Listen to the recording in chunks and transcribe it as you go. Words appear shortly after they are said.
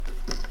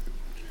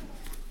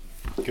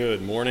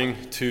Good morning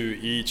to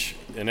each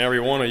and every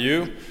one of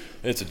you.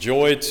 It's a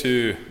joy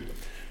to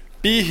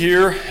be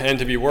here and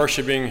to be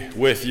worshiping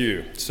with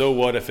you. So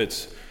what if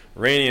it's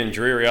rainy and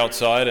dreary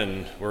outside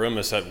and we're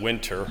almost at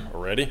winter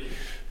already?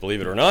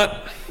 Believe it or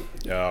not,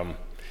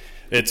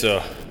 it's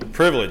a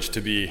privilege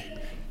to be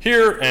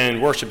here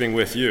and worshiping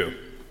with you.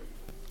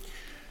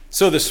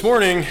 So this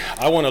morning,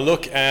 I want to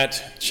look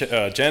at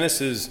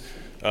Genesis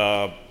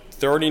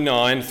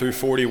 39 through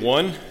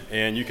 41,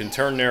 and you can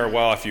turn there a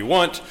while if you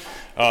want.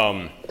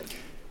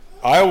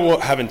 I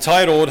have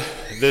entitled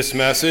this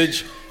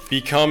message,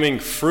 Becoming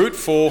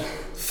Fruitful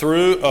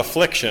Through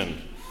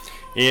Affliction.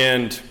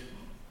 And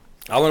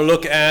I want to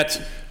look at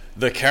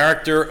the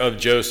character of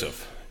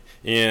Joseph.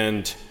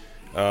 And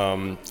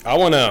I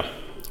want to,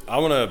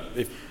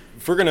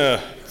 if we're going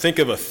to think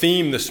of a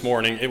theme this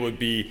morning, it would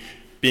be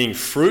being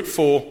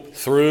fruitful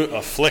through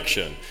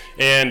affliction.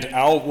 And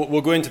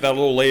we'll go into that a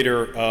little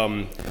later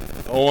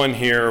on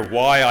here,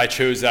 why I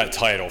chose that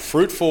title,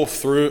 Fruitful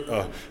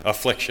Through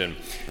Affliction.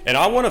 And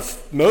I want to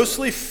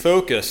mostly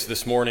focus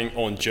this morning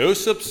on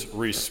Joseph's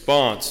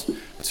response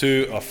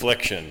to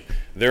affliction.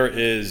 There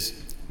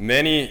is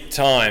many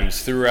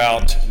times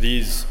throughout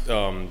these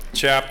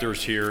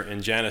chapters here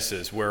in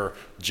Genesis where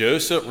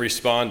Joseph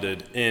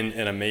responded in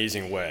an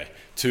amazing way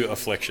to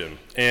affliction.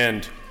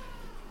 And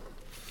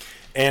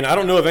I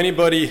don't know of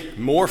anybody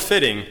more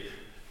fitting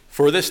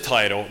for this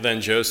title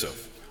than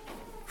Joseph.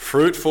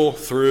 Fruitful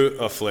through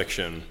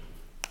affliction.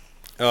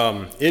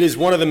 It is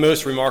one of the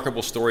most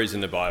remarkable stories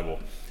in the Bible.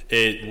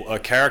 A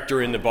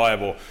character in the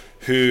Bible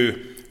who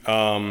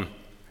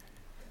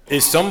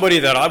is somebody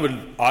that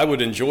I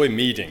would enjoy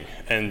meeting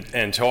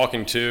and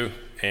talking to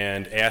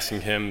and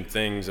asking him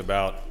things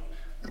about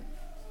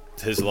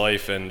his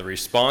life and the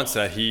response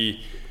that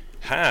he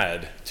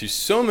had to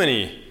so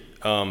many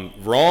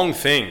wrong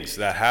things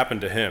that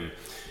happened to him.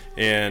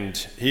 And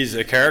he's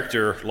a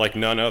character like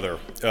none other.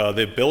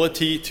 The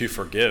ability to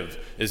forgive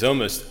is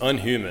almost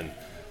unhuman.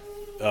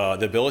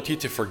 The ability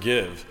to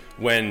forgive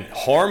when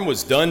harm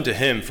was done to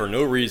him for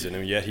no reason,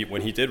 and yet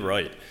when he did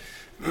right.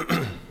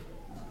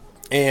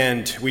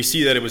 And we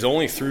see that it was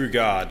only through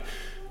God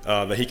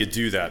that he could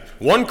do that.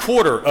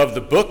 1/4 of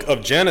the book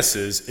of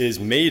Genesis is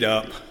made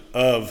up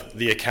of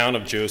the account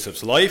of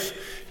Joseph's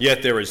life,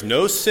 yet there is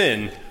no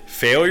sin,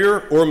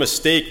 failure, or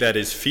mistake that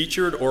is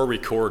featured or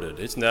recorded.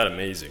 Isn't that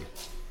amazing?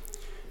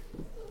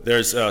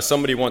 There's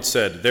somebody once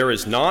said, there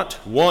is not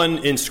one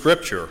in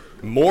Scripture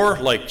more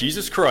like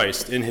Jesus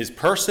Christ in his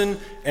person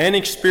and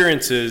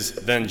experiences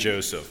than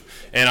Joseph.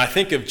 And I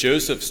think of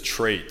Joseph's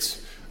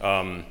traits,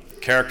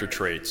 character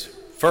traits.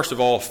 First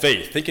of all,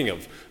 faith, thinking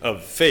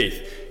of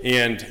faith.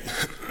 And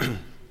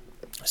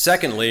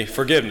secondly,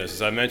 forgiveness,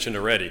 as I mentioned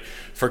already.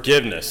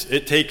 Forgiveness.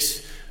 It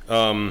takes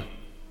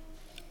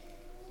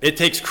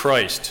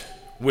Christ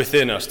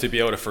within us to be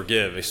able to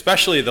forgive,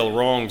 especially the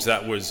wrongs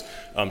that was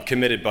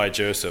committed by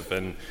Joseph.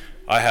 And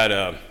I had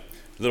a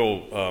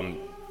little,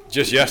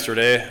 just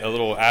yesterday, a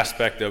little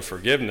aspect of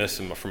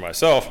forgiveness for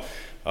myself.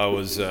 I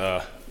was,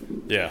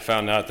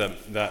 found out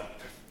that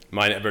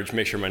I better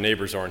make sure my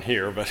neighbors aren't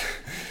here, but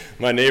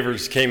my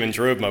neighbors came and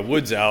drove my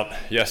woods out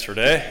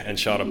yesterday and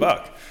shot a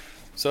buck.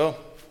 So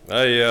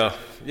I,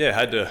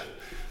 had to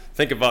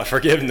think about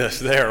forgiveness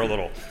there a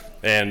little.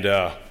 And,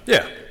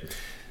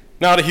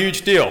 not a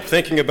huge deal.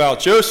 Thinking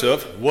about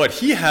Joseph, what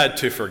he had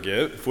to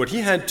forgive,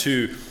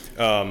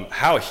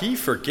 how he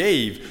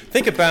forgave.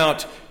 Think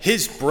about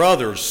his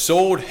brothers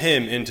sold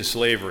him into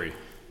slavery.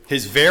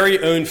 His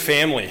very own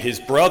family, his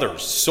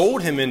brothers,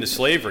 sold him into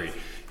slavery.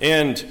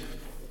 And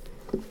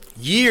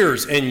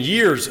years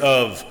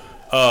of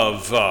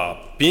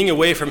being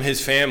away from his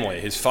family,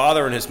 his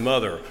father and his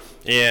mother,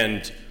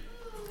 and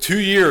 2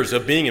 years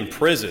of being in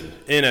prison,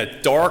 in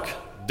a dark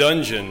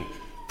dungeon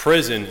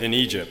prison in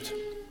Egypt.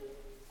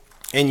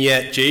 And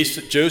yet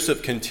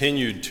Joseph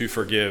continued to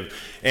forgive.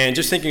 And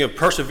just thinking of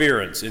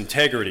perseverance,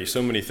 integrity,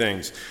 so many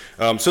things.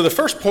 So the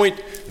first point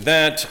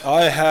that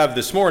I have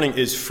this morning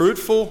is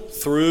fruitful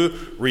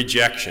through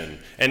rejection.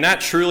 And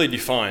that truly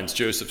defines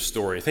Joseph's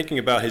story. Thinking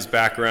about his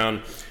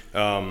background,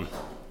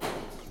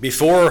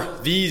 before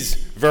these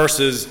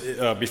verses,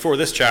 before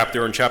this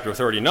chapter, in chapter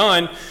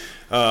 39,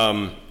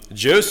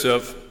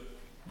 Joseph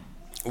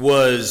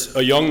was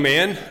a young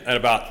man at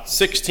about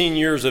 16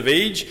 years of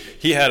age.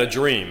 He had a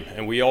dream,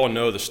 and we all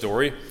know the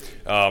story.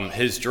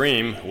 His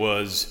dream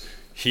was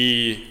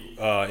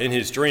in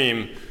his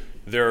dream,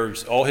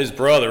 there's all his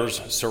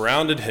brothers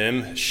surrounded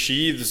him,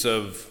 sheaths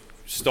of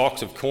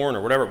stalks of corn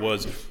or whatever it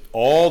was.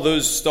 All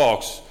those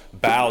stalks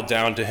bowed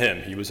down to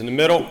him. He was in the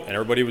middle, and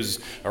everybody was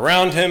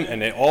around him, and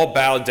they all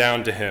bowed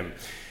down to him.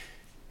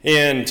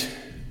 And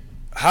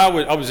I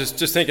was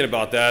just thinking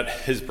about that.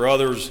 His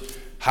brothers,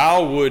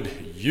 how would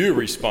you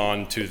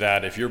respond to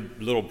that if your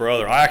little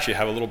brother, I actually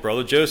have a little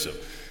brother,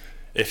 Joseph,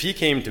 if he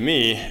came to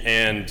me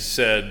and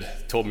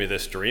told me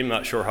this dream,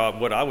 not sure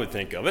what I would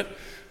think of it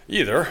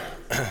either.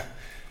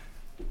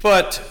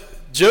 But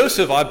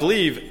Joseph, I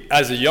believe,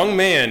 as a young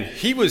man,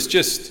 he was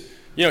just,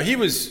 he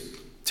was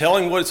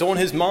telling what's on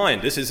his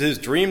mind. This is his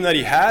dream that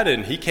he had,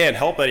 and he can't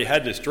help that he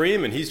had this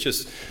dream, and he's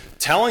just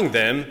telling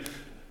them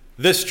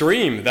this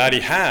dream that he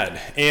had.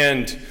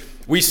 And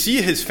we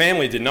see his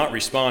family did not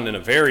respond in a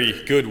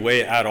very good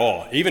way at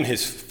all. Even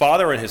his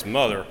father and his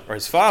mother, or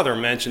his father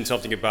mentioned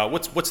something about,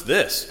 what's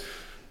this?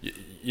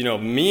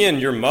 Me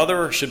and your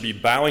mother should be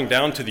bowing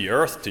down to the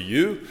earth to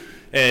you.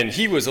 And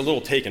he was a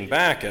little taken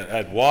back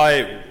at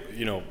why,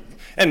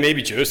 and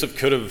maybe Joseph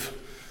could have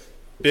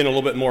been a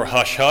little bit more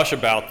hush-hush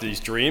about these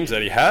dreams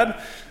that he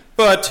had.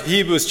 But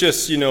he was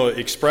just,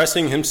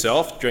 expressing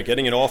himself,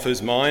 getting it off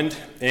his mind.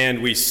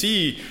 And we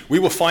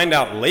will find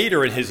out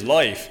later in his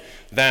life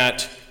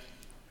that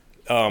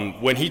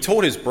when he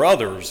told his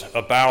brothers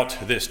about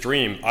this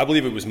dream, I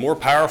believe it was more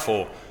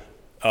powerful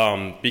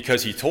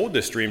because he told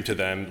this dream to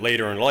them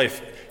later in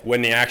life.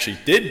 When they actually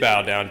did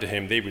bow down to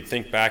him, they would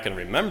think back and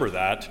remember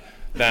that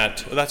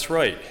that's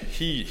right.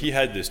 He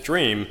had this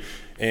dream,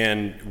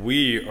 and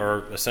we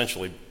are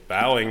essentially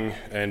bowing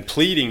and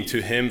pleading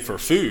to him for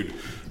food.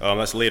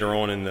 That's later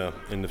on in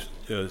the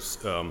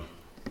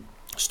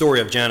story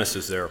of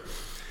Genesis there.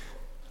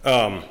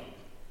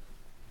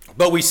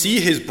 But we see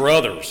his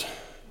brothers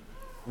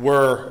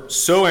were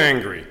so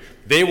angry.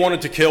 They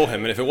wanted to kill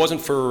him. And if it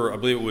wasn't for, I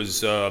believe it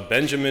was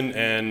Benjamin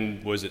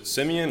and was it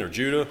Simeon or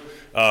Judah?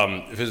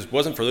 If it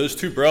wasn't for those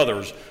two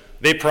brothers,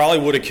 they probably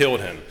would have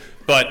killed him.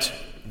 But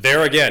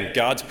there again,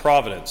 God's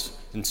providence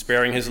in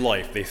sparing his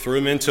life. They threw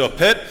him into a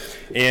pit,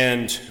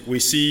 and we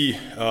see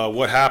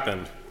what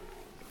happened.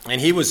 And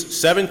he was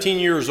 17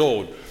 years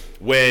old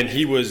when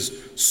he was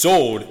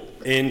sold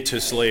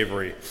into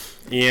slavery.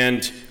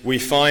 And we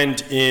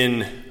find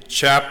in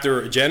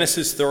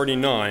Genesis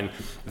 39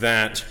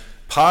 that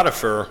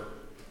Potiphar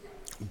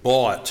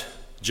bought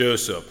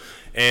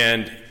Joseph.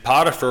 And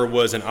Potiphar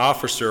was an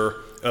officer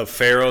of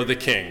Pharaoh the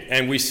king.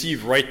 And we see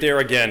right there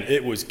again,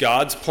 it was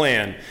God's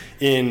plan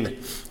in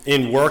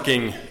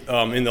working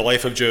in the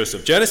life of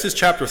Joseph. Genesis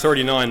chapter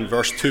 39,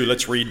 verse 2,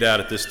 let's read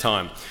that at this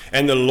time.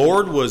 And the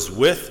Lord was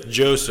with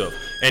Joseph,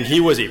 and he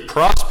was a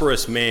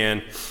prosperous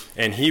man,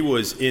 and he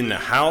was in the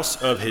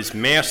house of his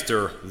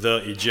master, the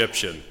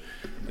Egyptian.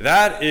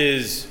 That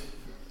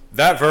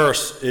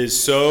verse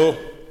is so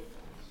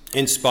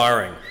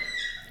inspiring.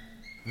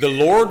 The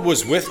Lord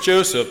was with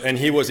Joseph, and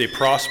he was a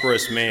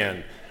prosperous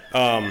man.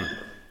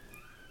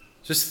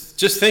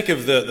 Just think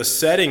of the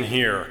setting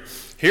here.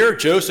 Here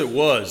Joseph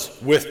was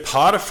with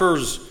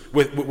Potiphar,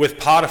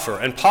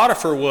 and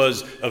Potiphar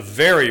was a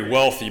very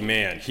wealthy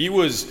man. He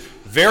was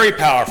very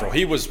powerful.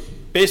 He was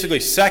basically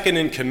second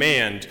in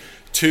command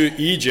to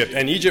Egypt,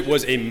 and Egypt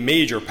was a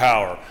major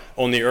power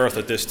on the earth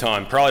at this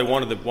time, probably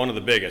one of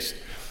the biggest.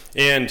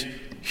 And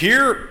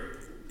here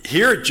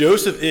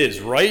Joseph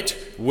is right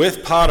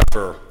with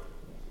Potiphar,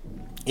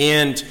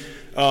 and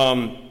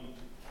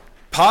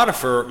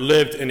Potiphar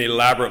lived an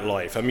elaborate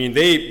life. I mean,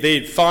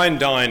 they fine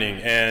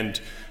dining and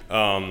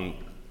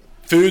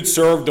food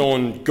served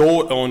on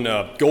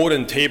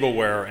golden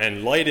tableware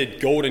and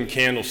lighted golden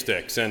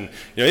candlesticks, and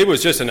it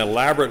was just an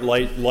elaborate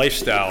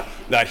lifestyle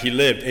that he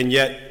lived. And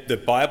yet the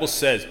Bible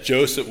says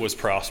Joseph was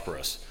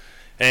prosperous.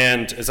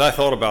 And as I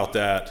thought about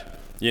that,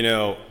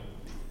 here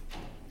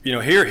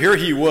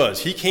he was.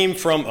 He came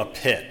from a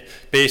pit,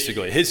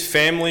 basically. His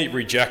family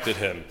rejected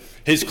him.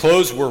 His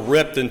clothes were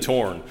ripped and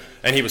torn,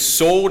 and he was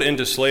sold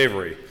into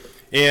slavery.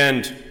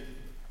 And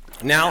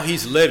now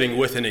he's living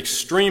with an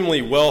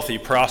extremely wealthy,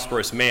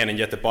 prosperous man, and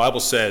yet the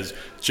Bible says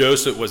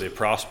Joseph was a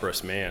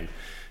prosperous man,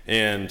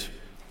 and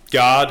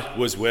God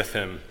was with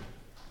him.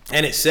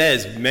 And it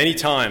says many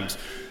times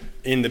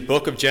in the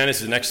book of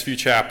Genesis, the next few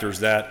chapters,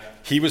 that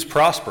he was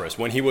prosperous.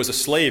 When he was a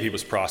slave, he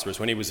was prosperous.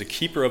 When he was a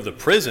keeper of the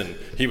prison,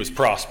 he was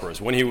prosperous.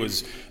 When he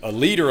was a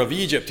leader of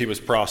Egypt, he was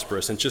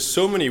prosperous. And just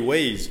so many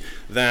ways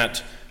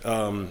that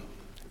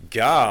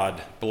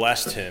God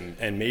blessed him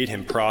and made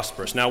him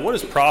prosperous. Now, what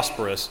does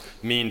prosperous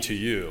mean to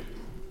you?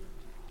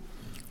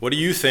 What do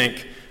you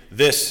think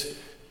this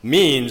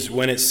means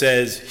when it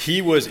says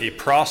he was a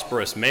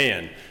prosperous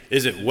man?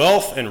 Is it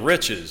wealth and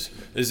riches?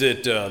 Is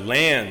it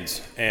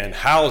lands and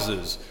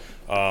houses?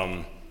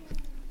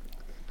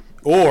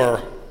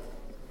 Or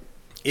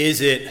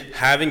is it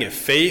having a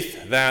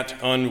faith that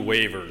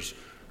unwavers,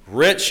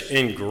 rich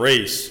in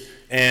grace,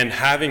 and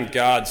having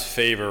God's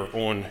favor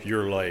on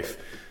your life?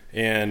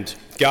 And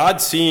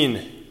God's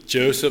seen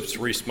Joseph's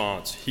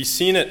response. He's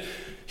seen it.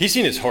 He's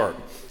seen his heart.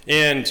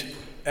 And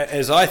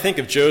as I think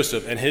of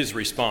Joseph and his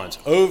response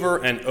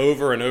over and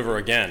over and over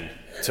again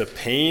to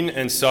pain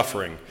and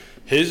suffering,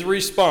 his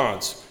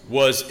response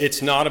was,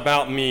 "It's not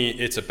about me,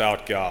 it's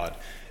about God."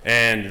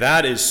 And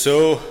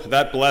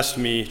that blessed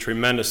me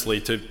tremendously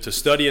to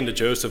study into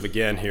Joseph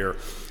again here.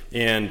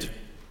 And,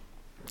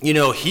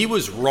 he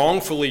was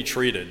wrongfully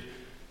treated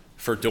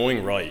for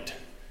doing right.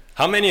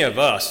 How many of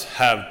us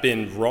have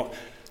been wrong?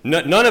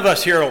 None of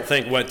us here, I don't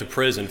think, went to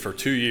prison for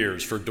 2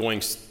 years for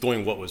doing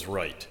what was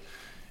right.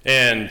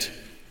 And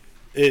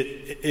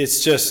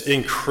it's just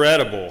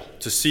incredible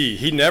to see.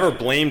 He never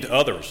blamed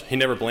others. He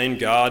never blamed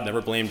God,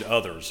 never blamed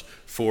others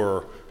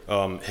for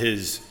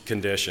his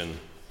condition.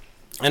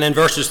 And then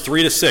verses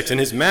 3 to 6, and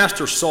his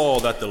master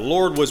saw that the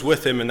Lord was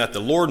with him, and that the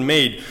Lord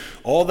made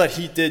all that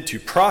he did to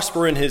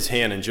prosper in his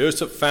hand. And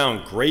Joseph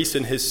found grace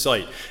in his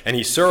sight, and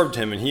he served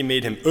him, and he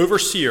made him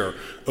overseer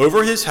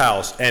over his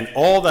house, and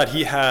all that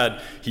he had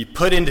he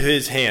put into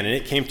his hand. And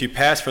it came to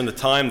pass from the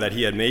time that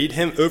he had made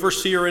him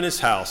overseer in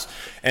his house,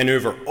 and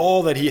over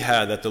all that he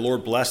had, that the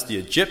Lord blessed the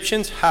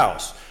Egyptian's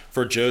house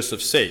for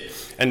Joseph's sake.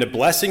 And the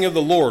blessing of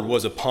the Lord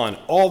was upon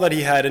all that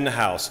he had in the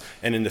house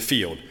and in the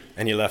field.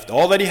 And he left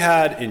all that he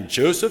had in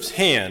Joseph's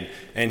hand,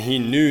 and he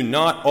knew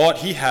not aught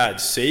he had,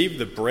 save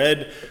the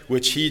bread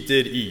which he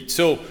did eat.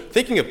 So,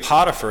 thinking of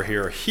Potiphar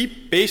here, he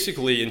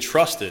basically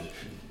entrusted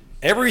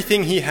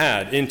everything he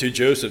had into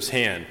Joseph's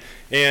hand.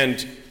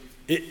 And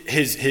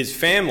his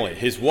family,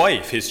 his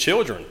wife, his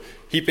children,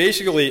 he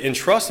basically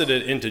entrusted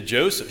it into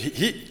Joseph.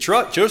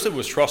 Joseph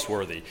was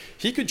trustworthy.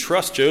 He could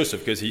trust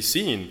Joseph because he's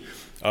seen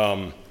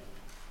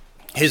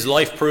his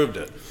life proved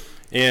it.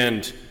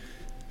 And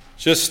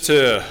just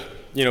to...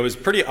 it was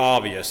pretty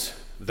obvious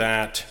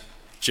that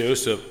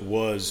Joseph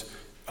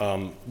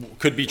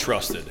could be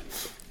trusted.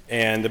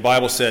 And the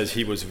Bible says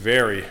he was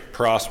very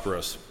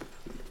prosperous.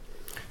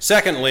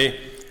 Secondly,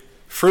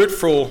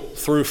 fruitful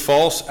through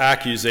false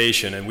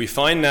accusation. And we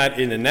find that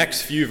in the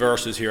next few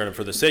verses here. And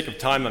for the sake of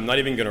time, I'm not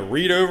even going to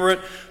read over it,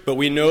 but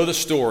we know the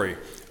story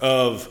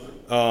of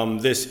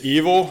this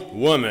evil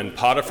woman,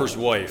 Potiphar's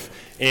wife.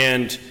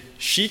 And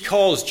she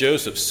caused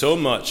Joseph so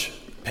much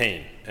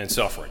pain and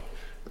suffering.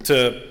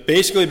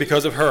 Basically,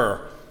 because of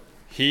her,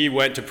 he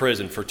went to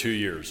prison for 2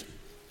 years.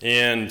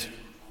 And,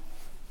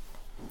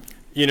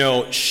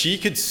 she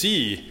could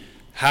see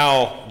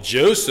how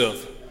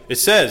Joseph, it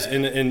says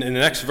in the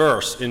next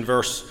verse, in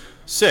verse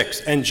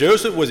 6, and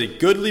Joseph was a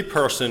goodly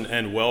person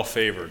and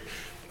well-favored.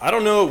 I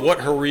don't know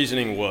what her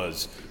reasoning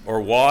was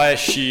or why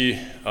she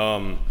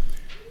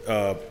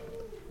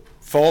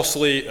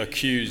falsely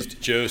accused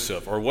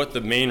Joseph, or what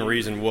the main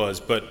reason was,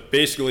 but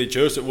basically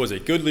Joseph was a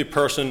goodly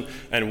person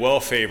and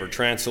well-favored.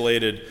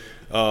 Translated,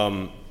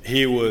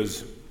 he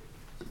was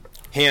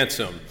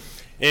handsome.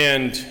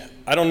 And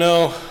I don't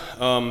know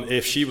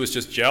if she was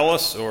just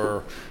jealous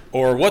or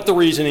what the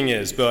reasoning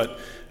is, but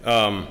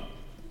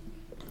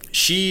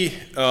she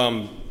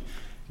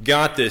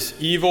got this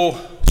evil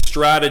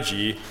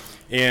strategy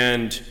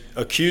and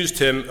accused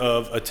him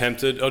of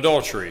attempted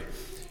adultery.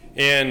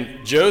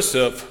 And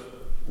Joseph,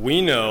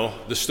 we know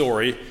the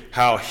story,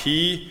 how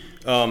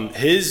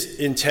his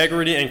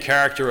integrity and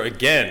character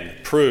again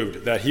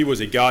proved that he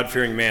was a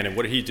God-fearing man. And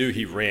what did he do?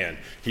 He ran.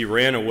 He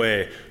ran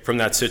away from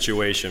that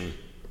situation.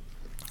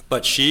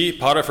 But she,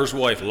 Potiphar's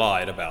wife,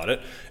 lied about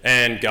it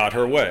and got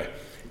her way.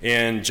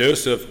 And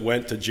Joseph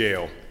went to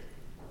jail.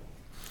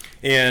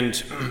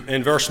 And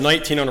in verse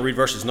 19, I'm going to read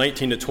verses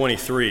 19 to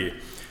 23.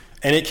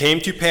 And it came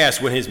to pass,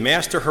 when his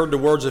master heard the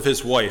words of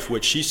his wife,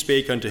 which she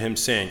spake unto him,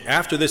 saying,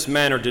 After this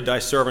manner did thy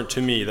servant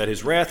to me, that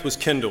his wrath was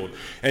kindled.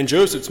 And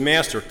Joseph's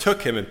master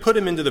took him and put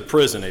him into the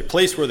prison, a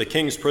place where the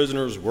king's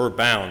prisoners were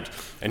bound.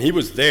 And he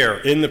was there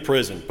in the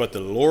prison. But the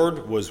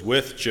Lord was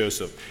with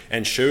Joseph,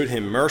 and showed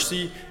him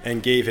mercy,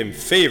 and gave him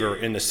favor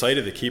in the sight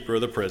of the keeper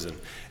of the prison.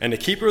 And the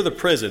keeper of the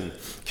prison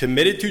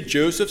committed to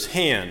Joseph's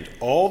hand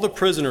all the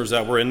prisoners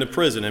that were in the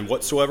prison, and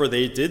whatsoever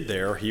they did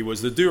there, he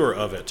was the doer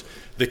of it.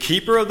 The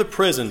keeper of the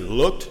prison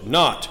looked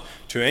not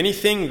to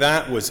anything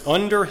that was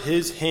under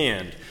his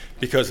hand,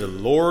 because the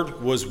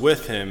Lord was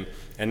with him,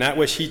 and that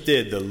which he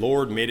did, the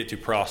Lord made it to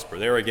prosper.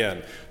 There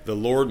again, the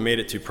Lord made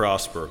it to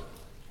prosper.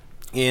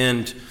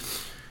 And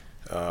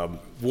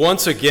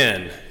once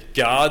again,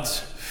 God's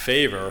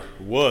favor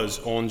was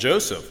on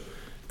Joseph.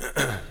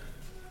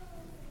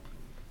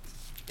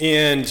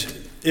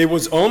 And it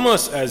was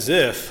almost as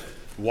if,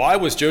 why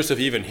was Joseph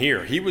even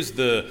here? He was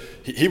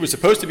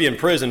supposed to be in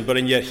prison,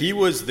 but yet he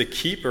was the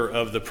keeper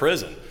of the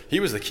prison. He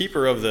was the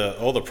keeper of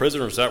all the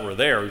prisoners that were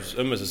there. It was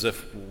almost as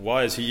if,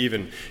 why is he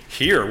even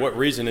here? What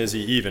reason is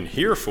he even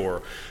here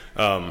for?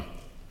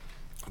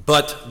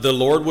 But the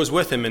Lord was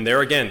with him, and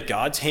there again,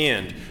 God's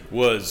hand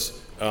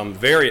was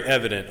very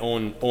evident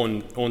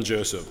on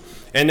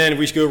Joseph. And then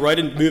we go right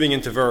in, moving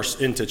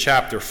into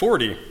chapter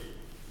 40.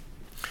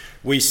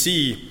 We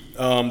see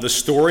the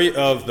story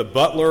of the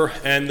butler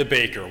and the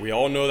baker. We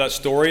all know that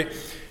story,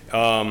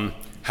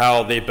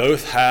 how they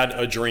both had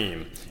a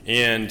dream.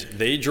 And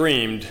they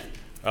dreamed,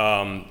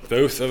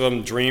 both of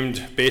them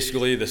dreamed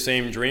basically the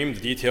same dream.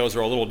 The details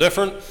are a little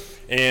different.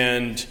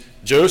 And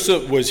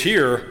Joseph was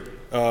here.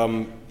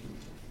 Well,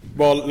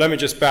 let me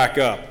just back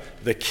up.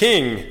 The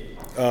king,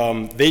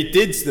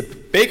 the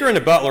baker and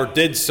the butler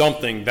did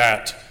something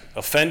that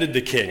offended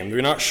the king. And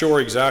we're not sure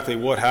exactly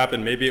what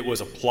happened. Maybe it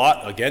was a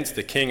plot against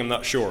the king. I'm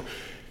not sure.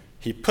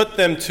 He put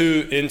them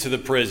two into the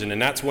prison,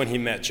 and that's when he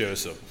met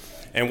Joseph.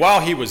 And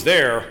while he was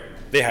there,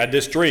 they had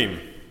this dream.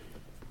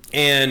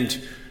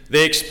 And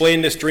they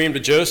explained this dream to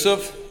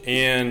Joseph,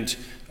 and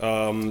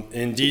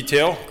in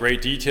detail,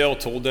 great detail,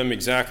 told them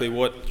exactly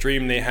what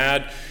dream they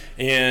had.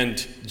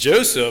 And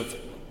Joseph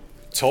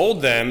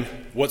told them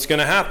what's going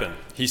to happen.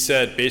 He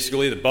said,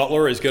 basically, the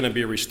butler is going to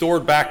be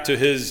restored back to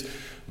his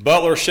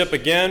butlership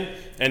again,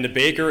 and the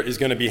baker is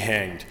going to be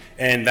hanged.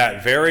 And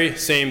that very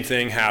same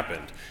thing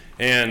happened.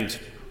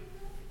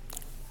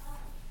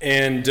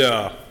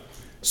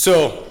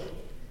 So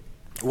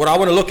what I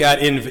want to look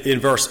at in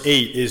verse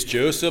 8 is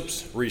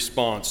Joseph's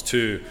response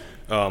to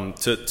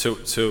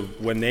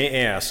when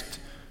they asked,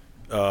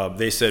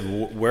 they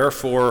said,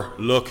 "Wherefore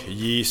look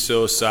ye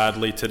so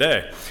sadly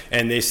today?"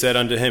 And they said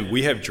unto him,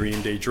 "We have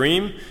dreamed a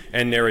dream,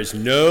 and there is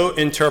no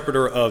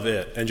interpreter of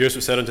it." And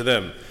Joseph said unto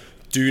them,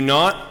 "Do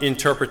not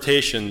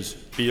interpretations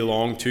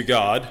belong to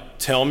God?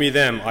 Tell me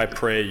them, I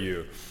pray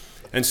you."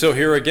 And so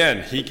here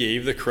again, he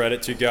gave the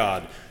credit to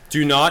God.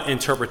 Do not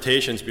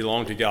interpretations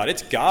belong to God?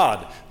 It's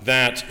God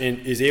that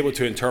is able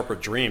to interpret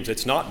dreams.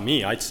 It's not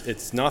me.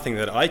 It's nothing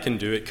that I can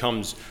do. It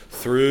comes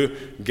through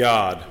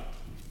God.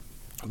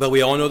 But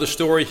we all know the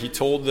story. He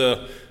told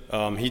them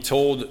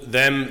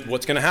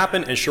what's going to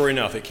happen, and sure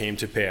enough, it came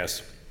to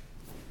pass.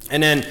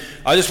 And then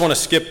I just want to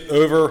skip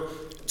over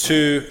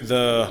to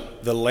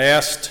the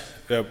last.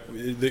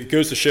 It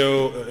goes to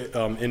show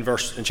in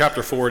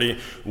chapter 40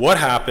 what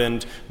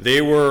happened.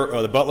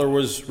 The butler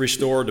was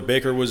restored, the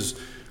baker was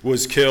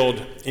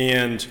killed,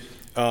 and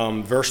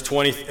verse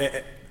 20.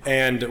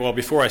 And well,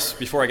 before I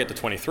get to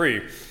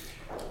 23,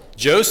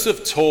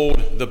 Joseph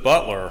told the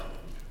butler,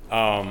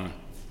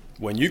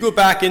 when you go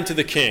back into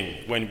the king,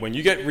 when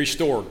you get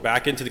restored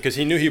back into because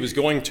he knew he was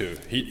going to.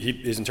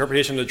 His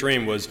interpretation of the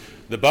dream was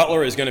the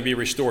butler is going to be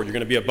restored. You're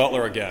going to be a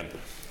butler again.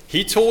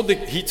 He told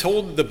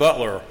the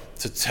butler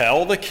to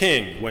tell the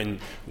king, when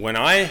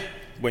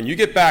you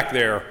get back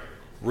there,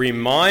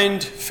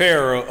 remind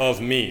Pharaoh of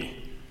me.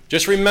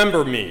 Just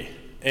remember me,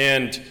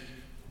 and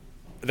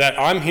that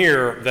I'm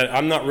here, that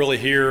I'm not really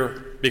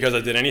here because I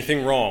did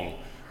anything wrong.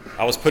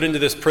 I was put into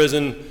this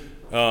prison,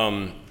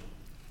 and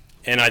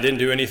I didn't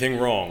do anything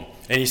wrong.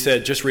 And he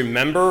said, just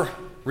remember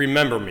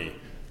me.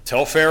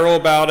 Tell Pharaoh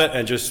about it,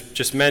 and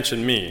just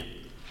mention me.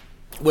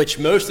 Which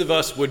most of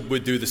us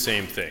would do the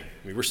same thing.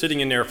 We were sitting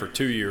in there for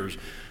 2 years.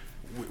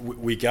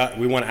 We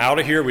went out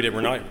of here. We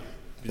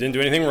didn't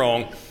do anything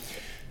wrong.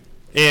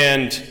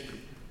 And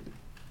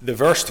the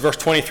verse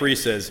 23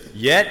 says,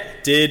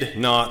 "Yet did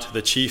not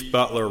the chief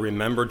butler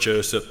remember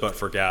Joseph, but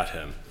forgot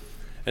him."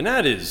 And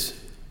that is,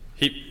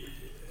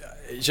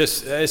 it's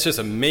just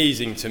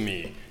amazing to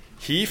me.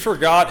 He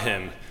forgot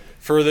him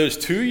for those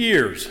 2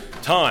 years'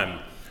 time,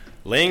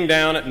 laying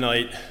down at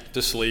night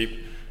to sleep.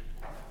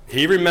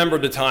 He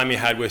remembered the time he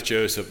had with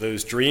Joseph.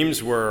 Those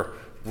dreams were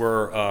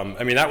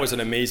that was an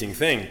amazing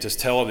thing. Just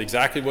tell him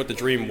exactly what the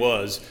dream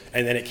was,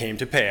 and then it came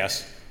to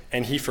pass,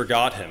 and he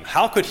forgot him.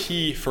 How could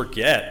he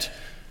forget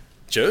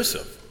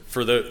Joseph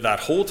for that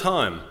whole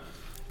time?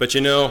 But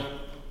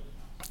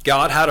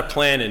God had a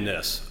plan in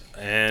this,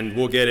 and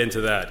we'll get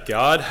into that.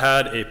 God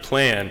had a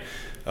plan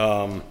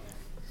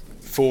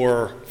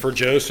for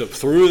Joseph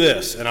through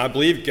this, and I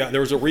believe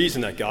there was a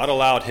reason that God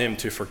allowed him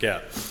to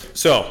forget.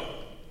 So,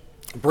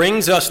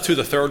 brings us to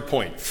the third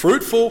point,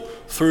 fruitful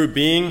through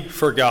being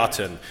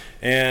forgotten.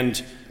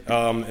 And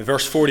in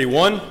verse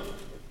 41,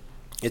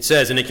 it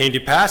says, "And it came to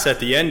pass at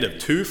the end of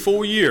 2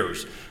 full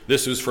years,"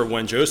 this was for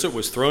when Joseph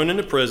was thrown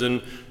into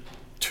prison,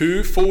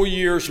 2 full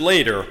years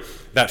later,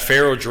 that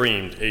Pharaoh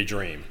dreamed a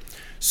dream.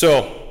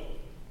 So,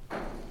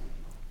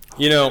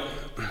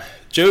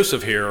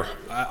 Joseph here,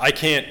 I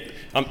can't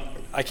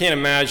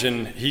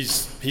imagine,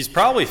 he's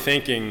probably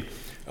thinking,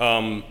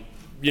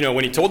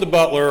 when he told the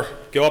butler,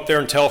 go up there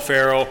and tell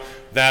Pharaoh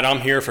that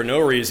I'm here for no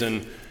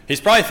reason, he's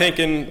probably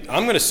thinking,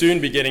 I'm going to soon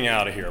be getting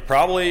out of here,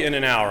 probably in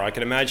an hour. I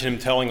can imagine him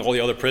telling all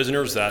the other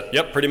prisoners that,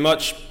 yep, pretty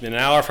much in an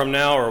hour from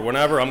now or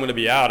whenever, I'm going to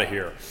be out of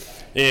here.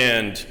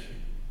 And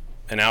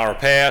an hour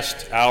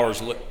passed,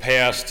 hours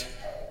passed,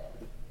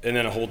 and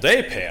then a whole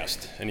day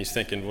passed. And he's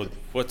thinking, well,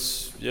 I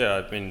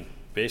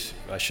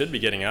should be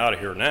getting out of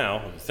here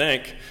now, I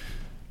think.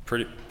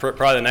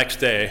 Probably the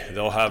next day,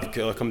 they'll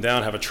come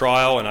down, have a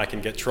trial, and I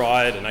can get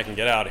tried, and I can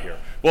get out of here.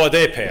 Well, a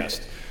day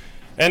passed.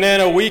 And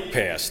then a week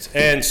passed.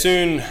 And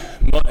soon,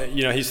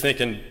 he's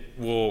thinking,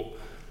 well,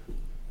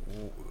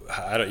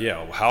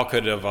 how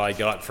could have I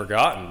got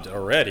forgotten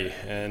already?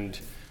 And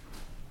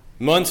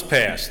months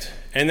passed.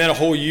 And then a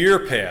whole year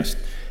passed.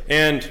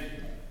 And,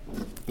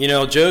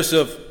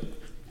 Joseph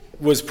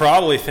was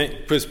probably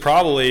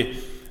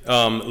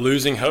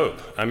losing hope.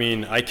 I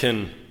mean, I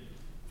can't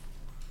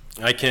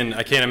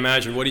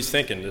imagine what he's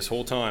thinking this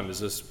whole time.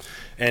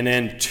 And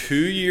then 2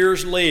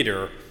 years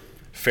later,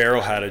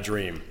 Pharaoh had a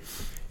dream.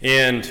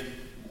 And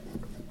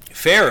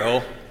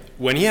Pharaoh,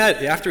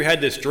 after he had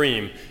this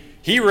dream,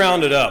 he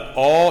rounded up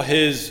all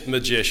his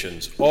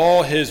magicians,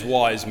 all his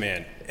wise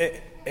men,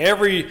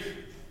 every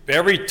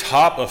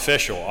top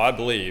official, I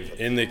believe,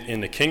 in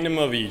the kingdom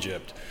of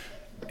Egypt.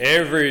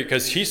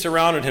 Because he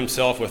surrounded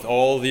himself with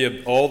all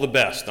the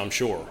best, I'm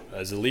sure.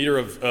 As the leader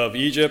of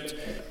Egypt,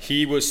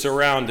 he was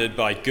surrounded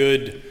by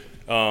good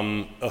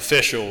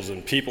officials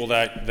and people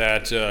that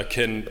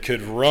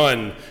could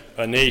run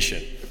a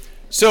nation.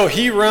 So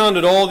he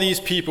rounded all these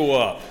people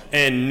up,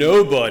 and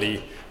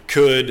nobody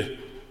could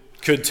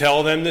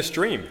tell them this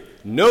dream.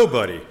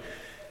 Nobody.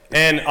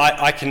 And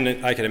I can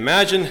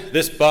imagine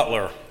this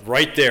butler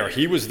right there.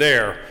 He was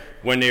there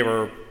when they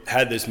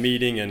had this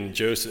meeting, and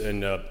Joseph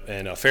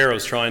and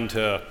Pharaoh's trying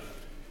to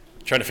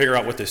figure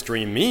out what this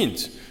dream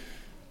means.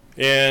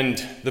 And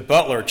the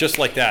butler, just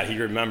like that, he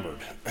remembered.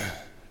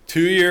 2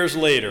 years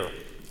later,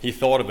 he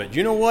thought of it.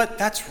 You know what?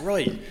 That's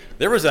right.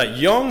 There was that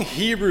young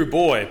Hebrew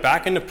boy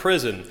back in the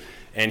prison,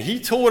 and he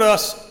told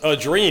us a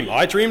dream.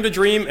 I dreamed a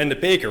dream, and the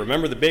baker,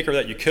 remember the baker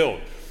that you killed?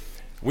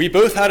 We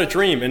both had a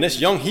dream, and this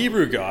young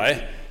Hebrew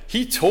guy,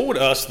 he told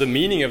us the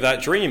meaning of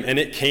that dream, and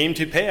it came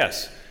to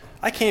pass.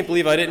 I can't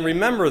believe I didn't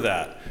remember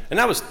that. And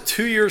that was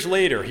 2 years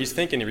later. He's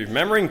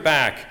remembering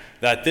back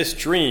that this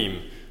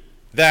dream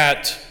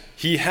that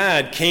he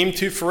had came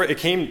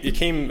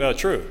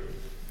true.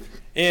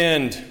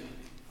 And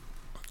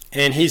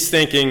he's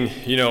thinking,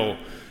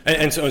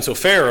 and so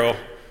Pharaoh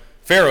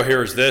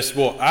hears this.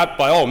 Well,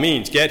 by all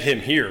means, get him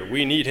here.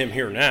 We need him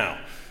here now.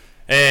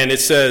 And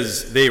it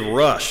says they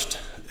rushed.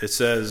 It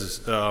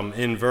says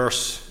in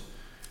verse,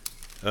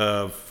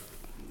 not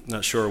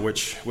sure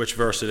which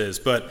verse it is,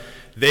 but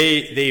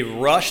they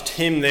rushed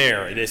him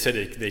there. They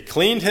said they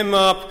cleaned him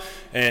up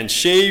and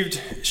shaved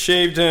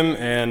him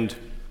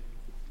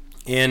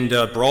and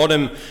brought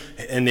him,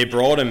 and they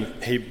brought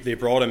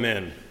him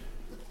in.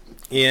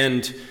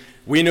 And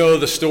we know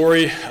the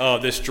story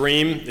of this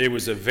dream. It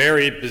was a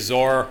very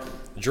bizarre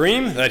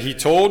dream that he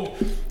told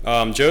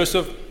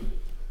Joseph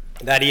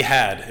that he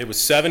had. It was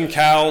 7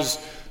 cows,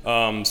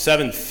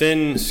 7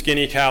 thin,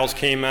 skinny cows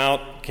came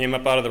up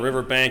out of the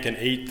riverbank and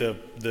ate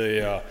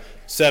the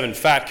 7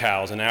 fat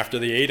cows. And after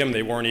they ate them,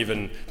 they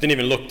didn't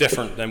even look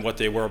different than what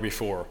they were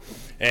before.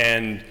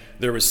 And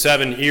there was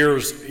 7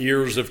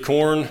 ears of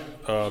corn,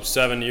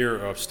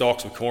 7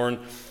 stalks of corn,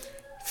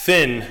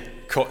 thin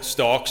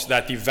stalks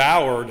that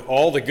devoured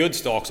all the good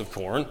stalks of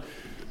corn.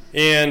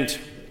 And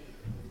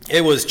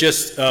it was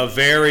just a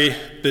very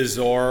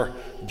bizarre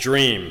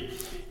dream.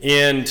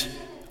 And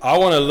I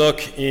want to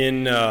look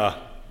in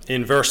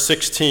verse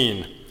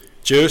 16,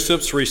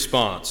 Joseph's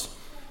response.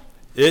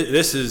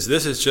 This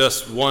is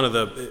just one of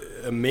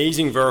the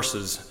amazing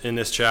verses in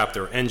this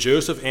chapter. And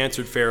Joseph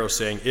answered Pharaoh,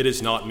 saying, "It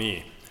is not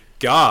me.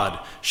 God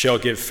shall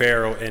give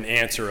Pharaoh an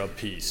answer of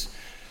peace."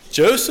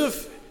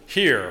 Joseph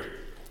here,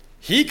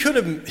 he could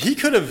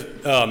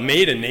have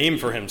made a name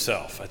for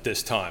himself at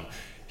this time.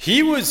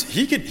 He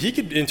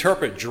could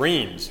interpret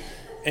dreams,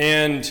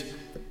 and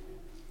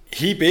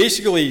he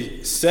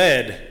basically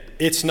said,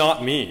 "It's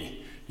not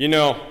me."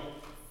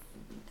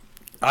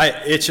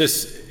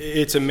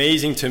 It's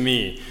amazing to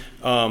me.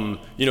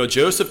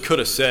 Joseph could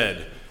have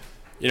said,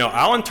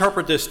 "I'll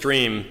interpret this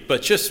dream,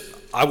 but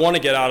I want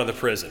to get out of the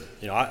prison.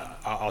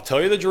 I'll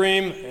tell you the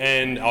dream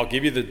and I'll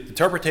give you the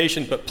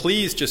interpretation, but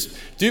please just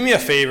do me a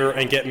favor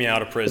and get me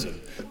out of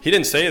prison." He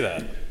didn't say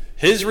that.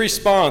 His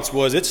response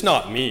was, "It's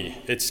not me,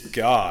 it's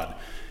God."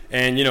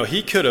 And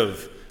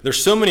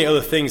there's so many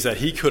other things that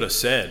he could have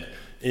said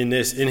in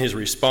his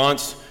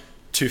response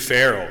to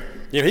Pharaoh.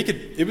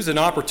 It was an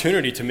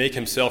opportunity to make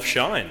himself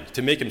shine,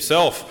 to make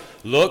himself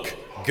look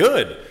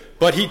good,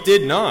 but he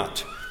did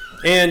not.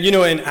 And,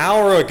 an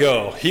hour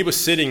ago, he was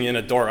sitting in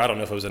a dark, I don't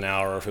know if it was an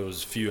hour or if it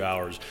was a few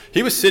hours,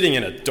 he was sitting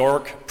in a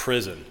dark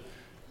prison.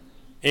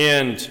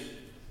 And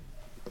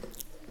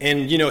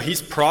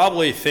he's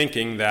probably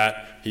thinking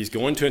that he's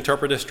going to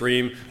interpret this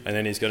dream and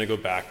then he's going to go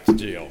back to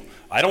jail.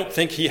 I don't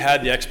think he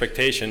had the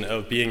expectation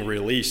of being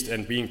released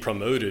and being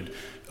promoted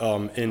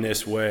in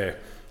this way.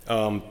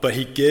 But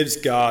he gives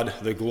God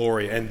the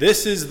glory. And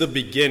this is the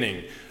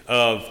beginning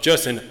of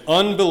just an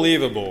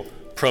unbelievable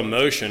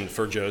promotion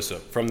for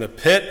Joseph, from the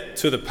pit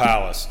to the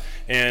palace.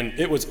 And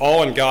it was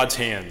all in God's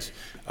hands.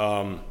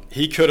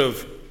 He could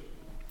have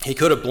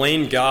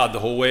blamed God the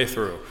whole way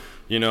through.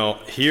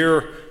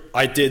 Here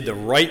I did the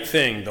right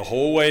thing the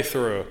whole way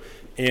through,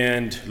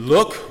 and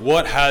look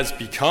what has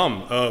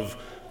become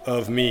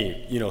of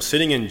me,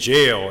 sitting in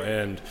jail.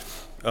 And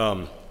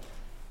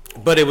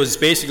but it was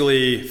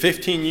basically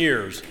 15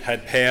 years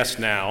had passed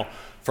now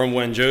from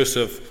when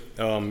Joseph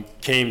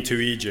came to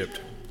Egypt,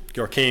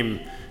 or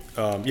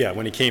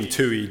when he came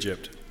to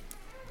Egypt.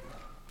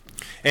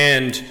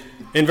 And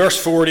in chapter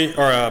 40,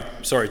 I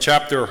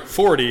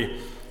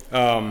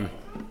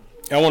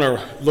want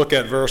to look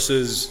at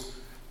verses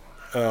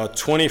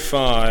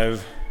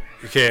 25.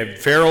 Okay,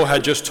 Pharaoh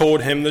had just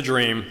told him the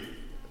dream,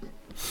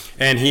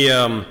 and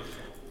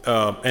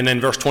and then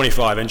verse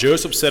 25, and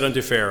Joseph said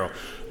unto Pharaoh,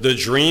 "The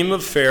dream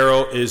of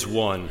Pharaoh is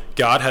one.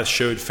 God hath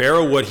showed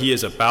Pharaoh what he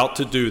is about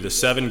to do. The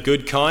 7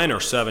 good kine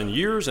are 7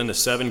 years, and the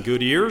 7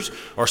 good ears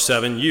are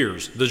 7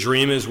 years. The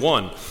dream is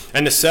one.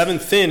 And the 7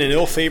 thin and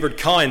ill-favored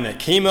kine that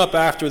came up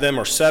after them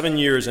are 7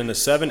 years, and the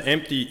 7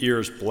 empty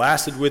ears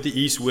blasted with the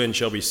east wind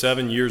shall be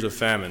 7 years of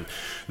famine.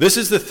 This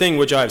is the thing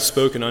which I have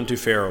spoken unto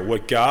Pharaoh.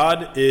 What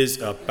God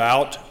is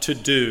about to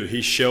do,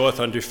 he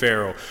showeth unto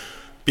Pharaoh.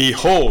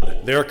 Behold,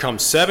 there come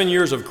 7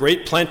 years of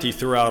great plenty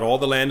throughout all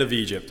the land of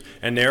Egypt,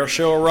 and there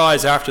shall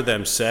arise after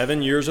them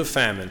 7 years of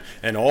famine,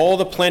 and all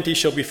the plenty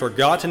shall be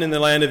forgotten in the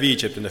land of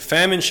Egypt, and the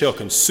famine shall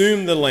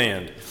consume the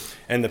land.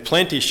 and the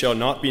plenty shall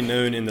not be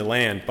known in the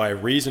land by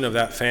reason of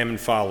that famine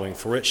following,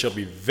 for it shall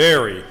be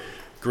very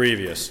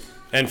grievous.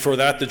 And for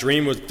that the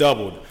dream was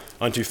doubled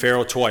unto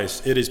Pharaoh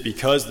twice. It is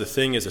because the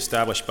thing is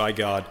established by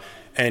God,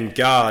 and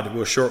God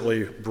will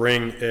shortly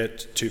bring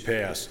it to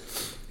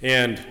pass.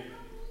 And,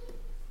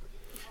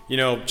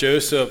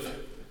 Joseph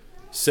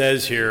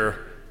says here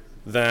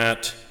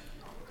that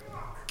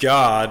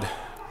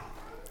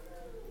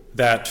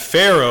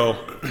Pharaoh,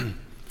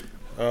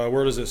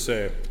 where does it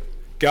say?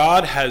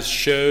 God has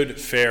showed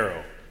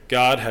Pharaoh.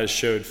 God has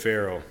showed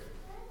Pharaoh.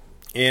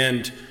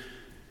 And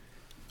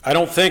I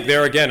don't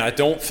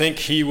think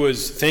he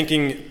was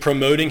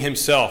promoting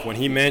himself when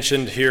he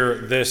mentioned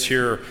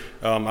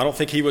I don't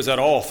think he was at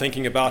all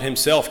thinking about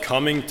himself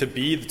coming to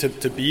be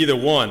the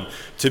one,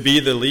 to be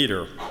the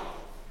leader.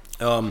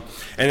 And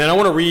then I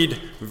want to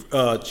read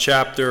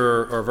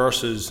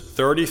verses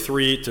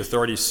 33 to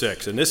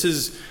 36. And this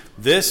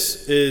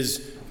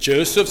is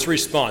Joseph's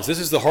response. This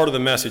is the heart of the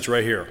message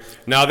right here.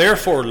 Now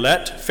therefore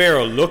let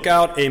Pharaoh look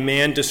out a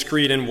man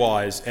discreet and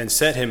wise, and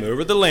set him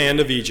over the land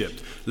of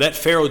Egypt. Let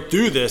Pharaoh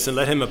do this, and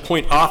let him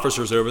appoint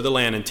officers over the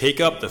land, and take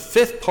up the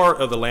 5th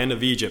part of the land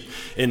of Egypt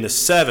in the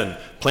 7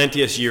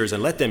 plenteous years,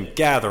 and let them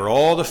gather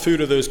all the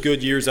food of those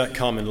good years that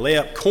come, and lay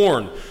up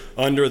corn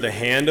under the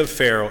hand of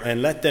Pharaoh,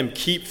 and let them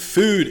keep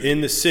food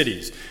in the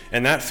cities,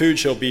 and that food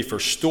shall be for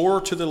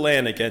store to the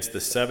land against the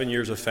 7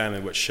 years of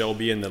famine which shall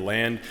be in the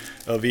land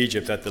of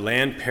Egypt, that the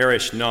land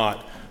perish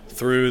not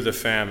through the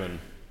famine.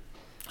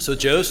 So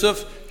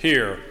Joseph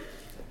here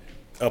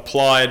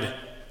applied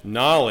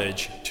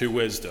knowledge to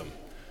wisdom.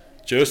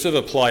 Joseph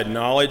applied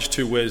knowledge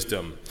to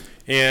wisdom.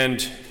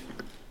 And,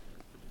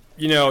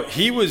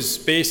 he was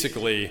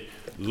basically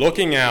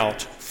looking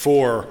out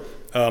for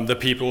the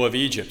people of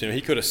Egypt.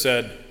 He could have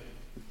said,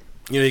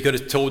 he could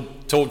have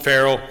told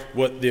Pharaoh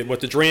what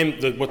the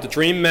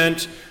dream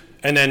meant,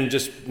 and then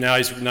just now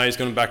he's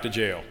going back to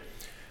jail.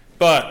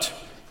 But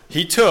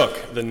he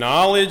took the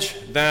knowledge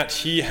that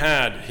he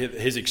had,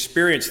 his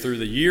experience through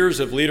the years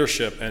of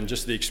leadership, and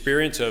just the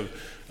experience of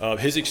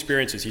his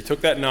experiences. He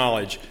took that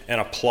knowledge and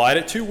applied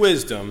it to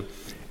wisdom,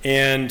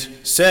 and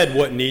said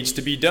what needs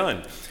to be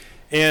done.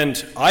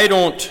 And I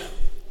don't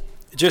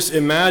just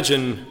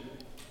imagine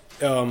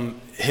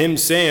him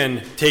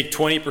saying, take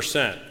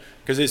 20%.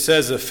 Because it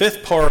says the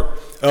 5th part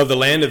of the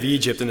land of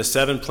Egypt in the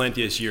 7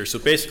 plenteous years. So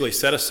basically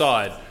set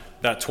aside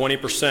that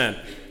 20%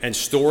 and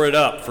store it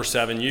up for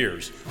 7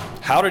 years.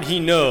 How did he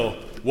know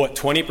what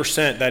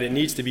 20%, that it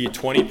needs to be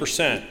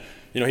 20%?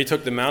 He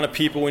took the amount of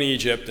people in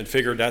Egypt and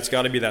figured that's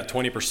got to be that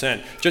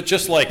 20%.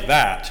 Just like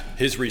that,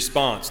 his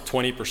response,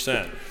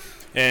 20%.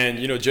 And,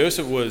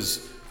 Joseph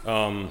was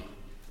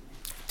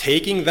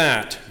taking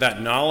that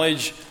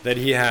knowledge that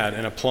he had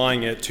and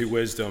applying it to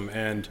wisdom.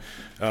 And,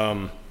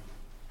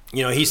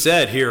 he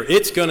said here,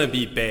 it's going to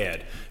be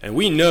bad. And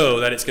we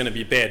know that it's going to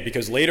be bad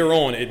because later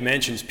on it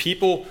mentions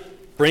people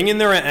bringing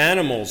their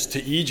animals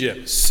to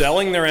Egypt,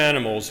 selling their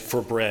animals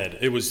for bread.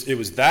 It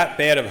was that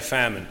bad of a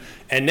famine.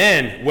 And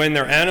then when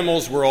their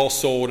animals were all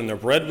sold and their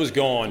bread was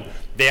gone,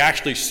 they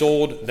actually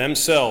sold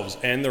themselves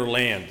and their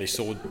land. They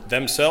sold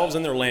themselves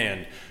and their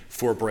land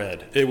for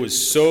bread. It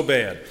was so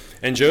bad.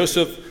 And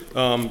Joseph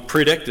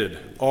predicted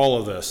all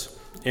of this.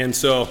 And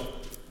so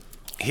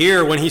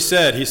here when he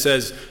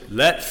says,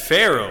 let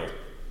Pharaoh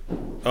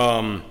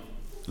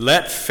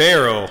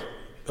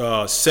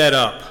set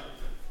up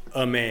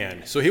a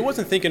man. So he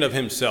wasn't thinking of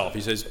himself. He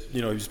says,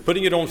 he's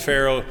putting it on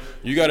Pharaoh.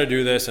 You got to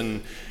do this.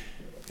 And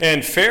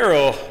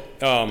Pharaoh,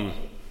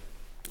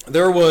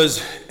 there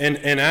was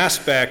an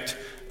aspect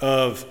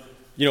of,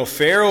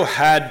 Pharaoh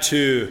had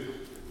to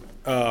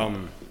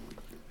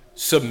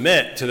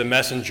submit to the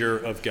messenger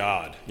of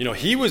God.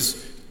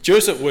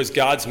 Joseph was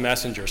God's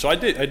messenger. So I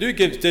do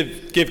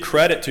give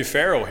credit to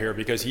Pharaoh here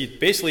because he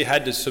basically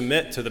had to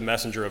submit to the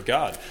messenger of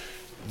God.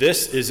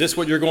 Is this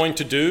what you're going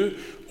to do?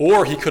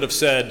 Or he could have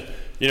said,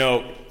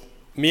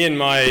 me and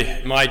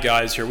my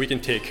guys here, we can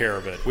take care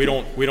of it. We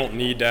don't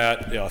need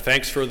that.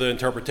 Thanks for the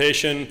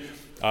interpretation,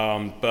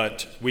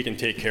 but we can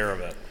take care of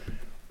it.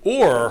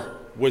 Or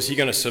was he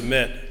going to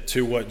submit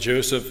to what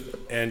Joseph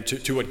and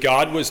to what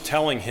God was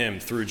telling him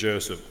through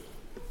Joseph?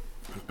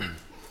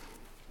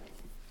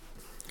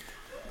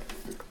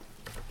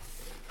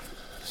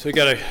 So we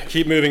got to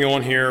keep moving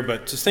on here,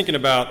 but just thinking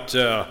about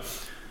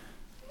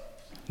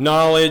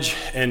knowledge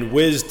and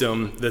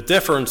wisdom, the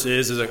difference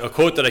is a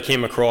quote that I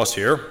came across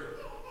here.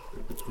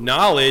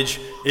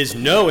 Knowledge is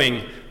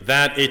knowing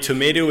that a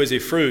tomato is a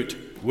fruit.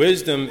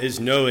 Wisdom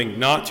is knowing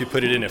not to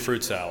put it in a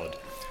fruit salad.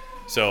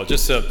 So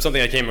just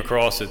something I came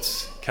across.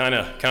 It's kind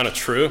of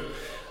true.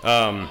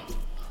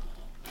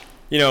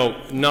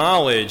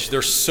 Knowledge.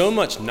 There's so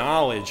much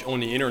knowledge on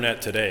the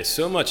internet today.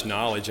 So much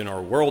knowledge in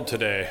our world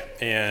today,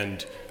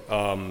 and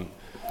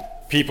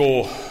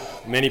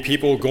many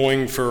people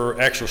going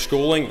for extra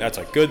schooling. That's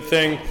a good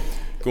thing.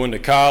 Going to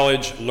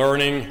college,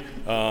 learning,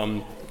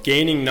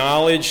 gaining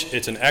knowledge,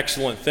 it's an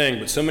excellent thing,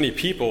 but so many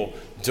people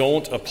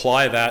don't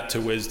apply that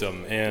to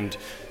wisdom and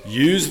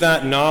use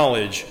that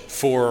knowledge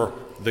for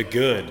the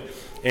good.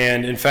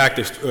 And in fact,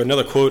 there's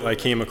another quote I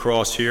came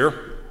across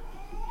here,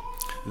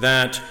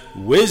 that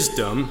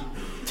wisdom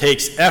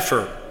takes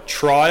effort,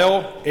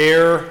 trial,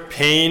 error,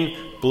 pain,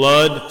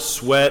 blood,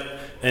 sweat,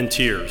 and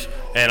tears.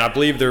 And I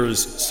believe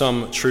there's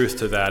some truth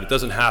to that. It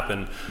doesn't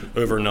happen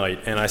overnight.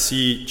 And I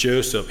see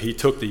Joseph, he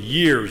took the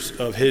years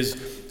of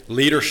his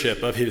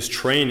leadership, of his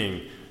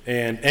training,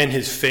 and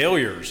his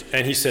failures,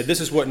 and he said, this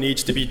is what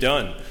needs to be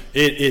done.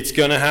 It's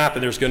going to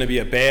happen. There's going to be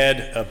a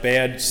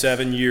bad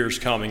 7 years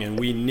coming, and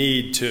we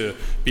need to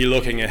be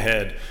looking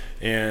ahead.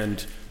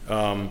 And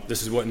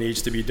this is what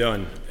needs to be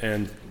done.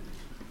 And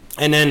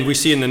then we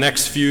see in the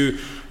next few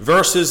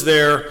verses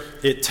there,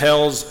 it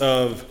tells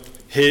of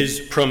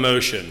his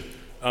promotion.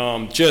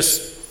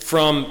 Just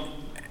from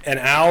an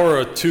hour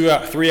or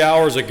 3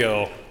 hours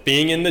ago,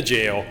 being in the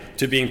jail,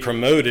 to being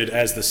promoted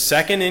as the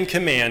second in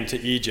command to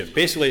Egypt,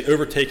 basically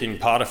taking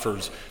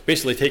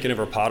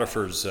over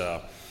Potiphar's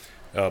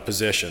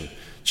position.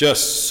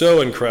 Just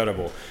so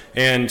incredible.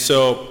 And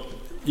so,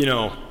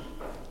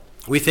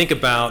 we think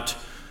about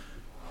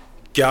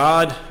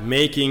God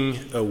making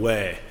a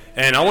way.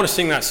 And I want to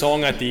sing that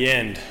song at the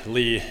end,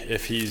 Lee,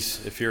 if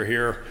you're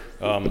here.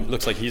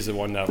 Looks like he's the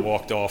one that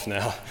walked off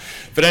now.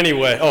 But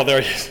anyway, there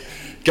he is.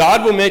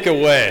 God will make a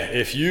way.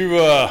 If you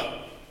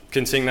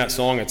can sing that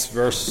song, it's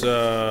verse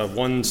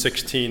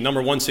 116,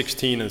 number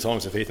 116 in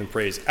Songs of Faith and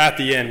Praise. At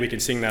the end, we can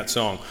sing that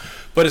song.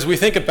 But as we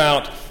think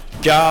about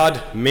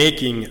God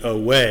making a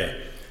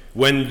way,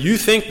 when you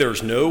think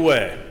there's no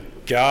way,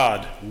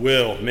 God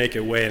will make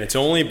a way, and it's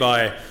only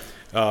by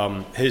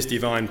His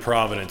divine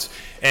providence.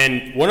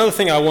 And one other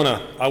thing I want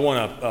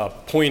to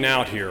point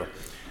out here,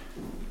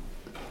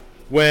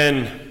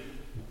 when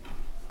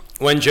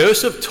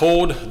Joseph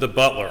told the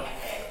butler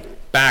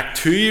back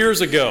 2 years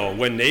ago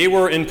when they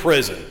were in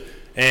prison,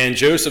 and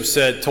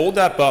Joseph told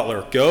that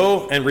butler,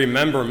 go and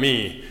remember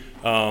me.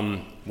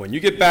 When you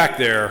get back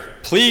there,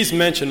 please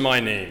mention my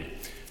name.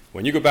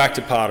 When you go back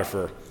to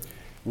Potiphar,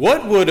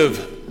 what would have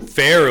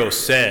Pharaoh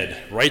said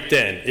right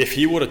then if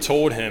he would have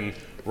told him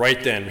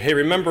right then, hey, you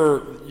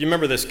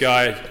remember this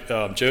guy,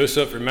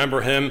 Joseph,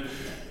 remember him?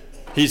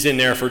 He's in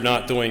there for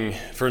not doing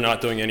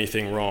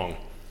anything wrong.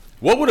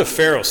 What would have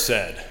Pharaoh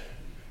said?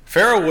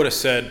 Pharaoh would have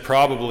said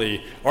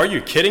probably, are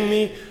you kidding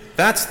me?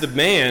 That's the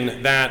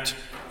man that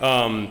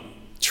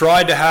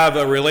tried to have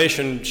a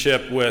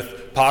relationship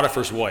with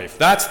Potiphar's wife.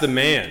 That's the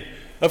man.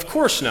 Of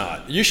course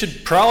not. You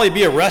should probably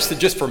be arrested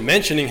just for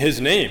mentioning his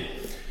name.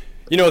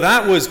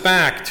 That was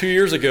back 2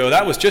 years ago.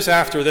 That was just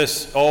after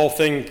this whole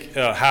thing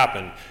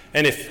happened.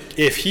 And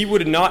if he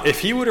would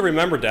have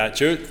remembered that,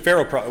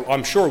 Pharaoh,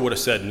 I'm sure, would have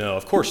said no.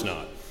 Of course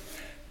not.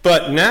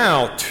 But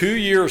now, 2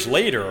 years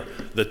later,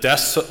 the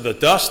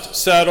dust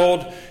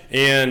settled,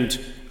 and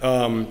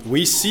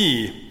we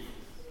see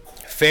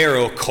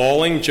Pharaoh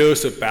calling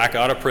Joseph back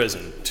out of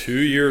prison 2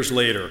 years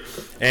later.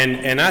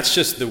 And that's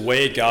just the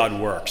way God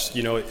works.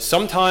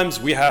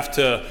 Sometimes we have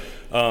to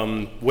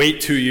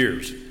wait 2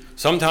 years.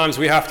 Sometimes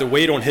we have to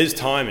wait on His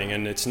timing,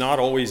 and it's not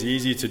always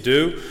easy to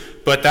do,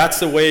 but that's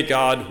the way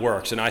God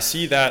works. And I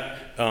see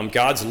that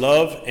God's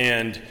love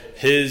and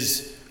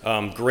His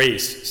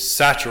grace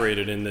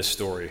saturated in this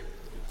story.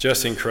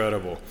 Just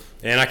incredible.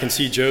 And I can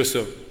see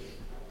Joseph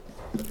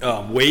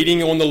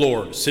waiting on the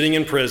Lord, sitting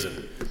in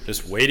prison,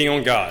 just waiting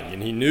on God.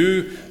 And he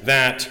knew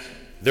that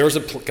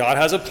God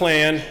has a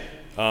plan.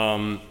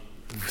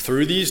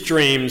 Through these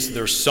dreams,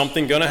 there's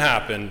something going to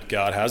happen.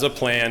 God has a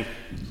plan.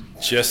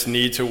 Just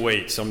need to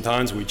wait.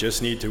 Sometimes we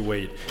just need to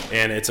wait.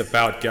 And it's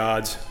about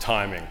God's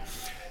timing.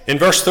 In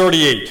verse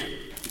 38,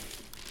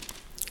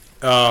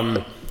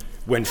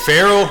 when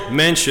Pharaoh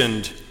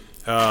mentioned,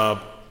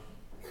 let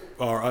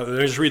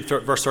me just read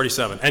verse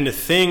 37. And the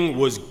thing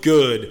was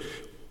good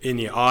in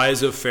the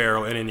eyes of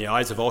Pharaoh and in the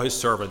eyes of all his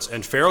servants.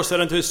 And Pharaoh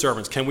said unto his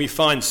servants, can we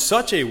find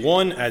such a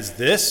one as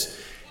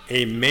this,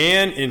 a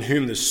man in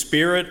whom the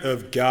Spirit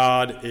of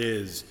God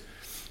is?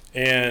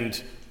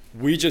 And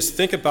we just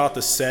think about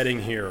the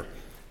setting here.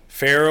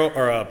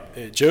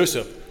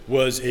 Joseph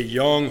was a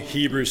young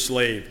Hebrew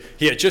slave.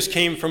 He had just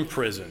came from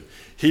prison.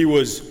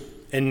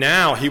 And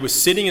now he was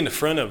sitting in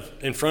front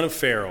of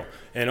Pharaoh,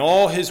 and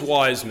all his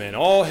wise men,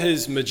 all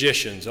his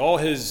magicians, all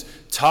his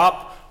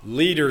top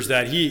leaders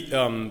that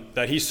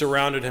he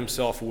surrounded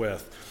himself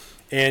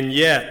with. And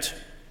yet,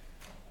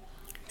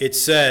 it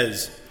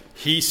says,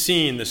 he's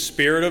seen the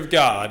Spirit of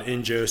God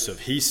in Joseph.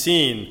 He's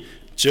seen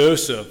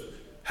Joseph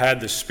had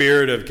the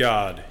Spirit of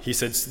God. He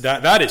said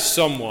that is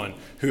someone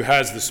who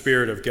has the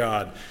Spirit of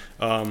God.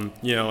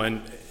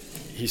 And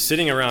he's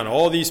sitting around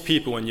all these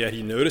people, and yet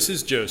he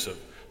notices Joseph.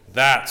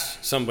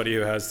 That's somebody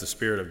who has the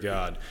Spirit of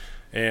God.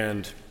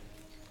 And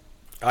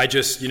I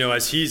just,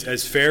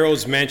 as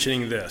Pharaoh's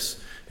mentioning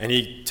this, and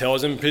he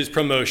tells him his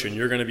promotion,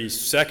 you're going to be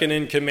second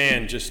in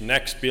command, just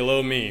next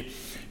below me,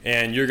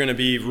 and you're going to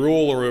be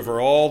ruler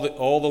over all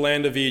the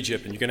land of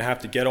Egypt, and you're going to have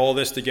to get all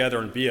this together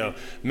and be a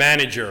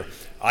manager.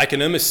 I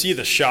can almost see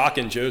the shock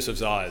in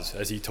Joseph's eyes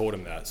as he told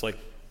him that. It's like,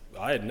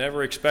 I had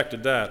never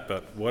expected that,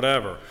 but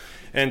whatever.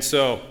 And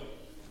so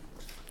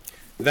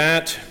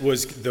that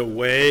was the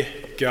way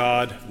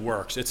God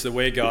works. It's the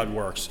way God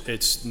works.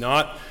 It's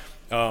not,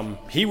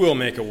 he will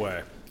make a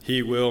way.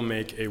 He will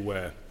make a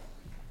way.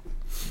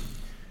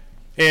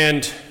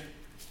 And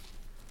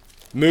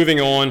moving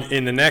on,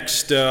 in the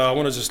next, I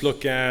want to just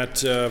look at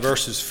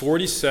verses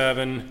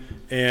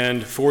 47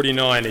 and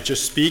 49. It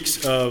just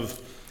speaks of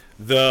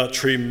the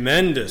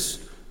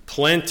tremendous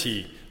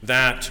plenty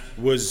that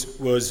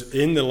was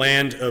in the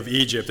land of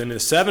Egypt. And in the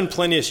 7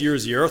 plenteous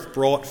years the earth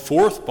brought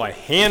forth by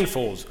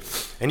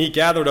handfuls. And he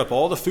gathered up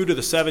all the food of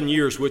the 7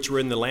 years which were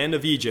in the land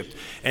of Egypt,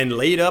 and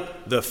laid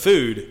up the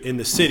food in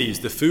the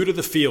cities, the food of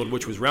the field,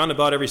 which was round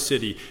about every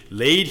city,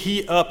 laid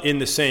he up in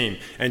the same.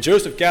 And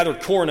Joseph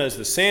gathered corn as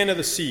the sand of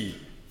the sea,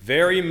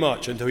 very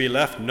much, until he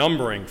left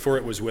numbering, for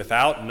it was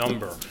without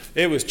number.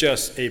 It was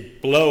just a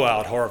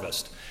blowout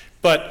harvest.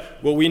 But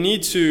what we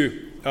need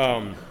to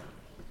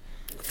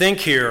think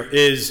here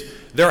is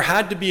there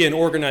had to be an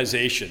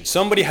organization.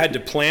 Somebody had to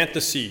plant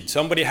the seed.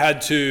 Somebody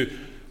had to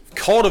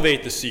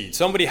cultivate the seed.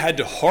 Somebody had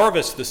to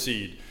harvest the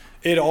seed.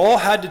 It all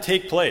had to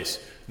take place.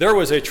 There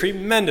was a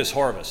tremendous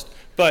harvest,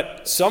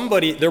 but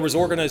there was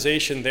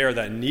organization there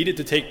that needed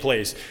to take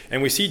place.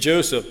 And we see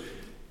Joseph,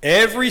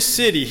 every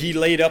city he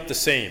laid up the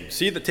same.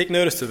 Take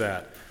notice to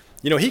that.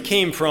 He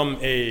came from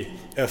a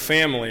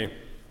family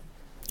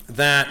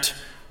that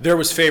there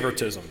was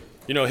favoritism.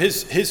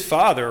 His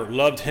father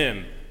loved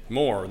him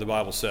more, the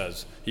Bible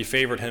says. He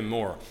favored him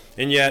more.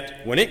 And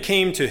yet, when it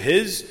came to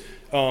his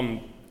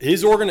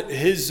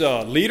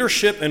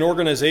leadership and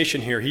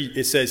organization here,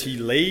 it says he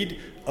laid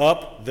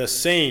up the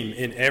same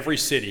in every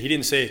city. He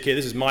didn't say, okay,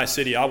 this is my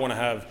city, I want to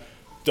have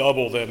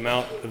double the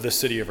amount of this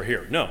city over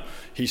here. No,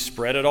 he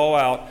spread it all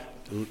out.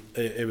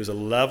 It was a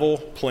level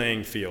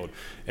playing field.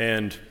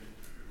 And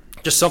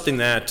just something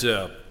that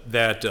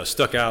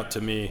stuck out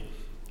to me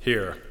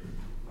here.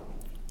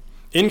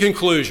 In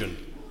conclusion,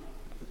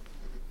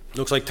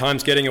 looks like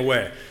time's getting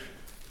away.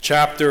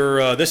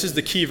 This is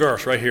the key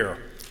verse right here.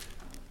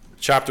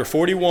 Chapter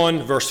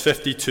 41, verse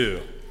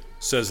 52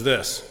 says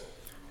this.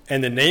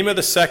 And the name of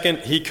the second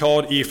he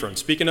called Ephraim.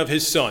 Speaking of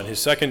his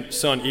second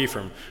son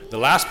Ephraim. The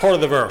last part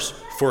of the verse.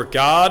 For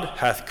God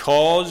hath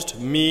caused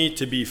me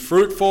to be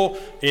fruitful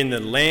in the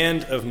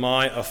land of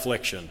my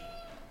affliction.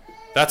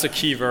 That's a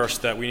key verse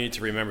that we need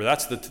to remember.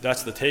 That's the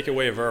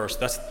takeaway verse.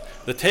 That's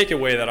the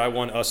takeaway that I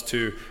want us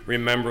to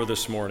remember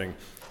this morning.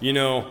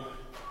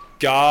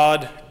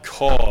 God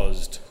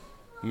caused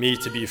me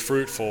to be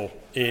fruitful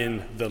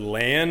in the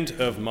land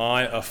of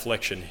my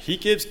affliction. He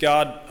gives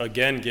God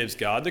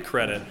the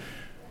credit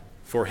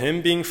for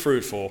him being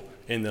fruitful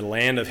in the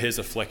land of his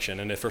affliction.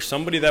 And if for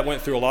somebody that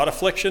went through a lot of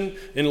affliction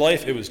in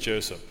life, it was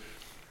Joseph.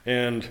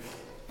 And,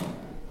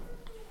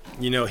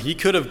 he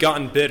could have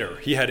gotten bitter.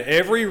 He had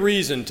every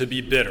reason to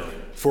be bitter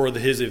for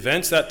his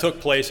events that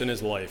took place in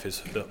his life,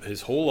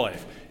 his whole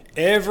life.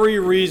 Every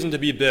reason to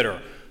be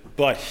bitter,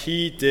 but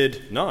he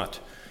did not.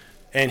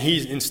 And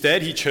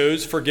instead he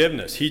chose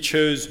forgiveness. He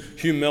chose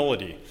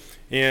humility.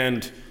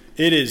 And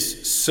it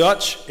is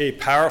such a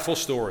powerful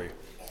story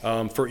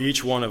for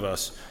each one of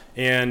us.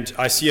 And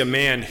I see a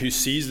man who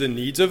sees the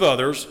needs of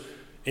others,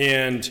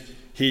 and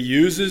he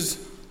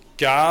uses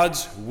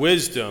God's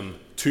wisdom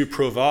to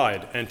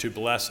provide and to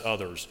bless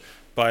others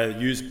by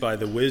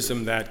the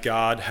wisdom that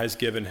God has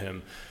given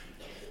him.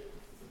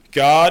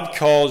 God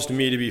caused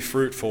me to be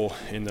fruitful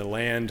in the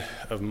land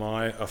of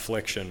my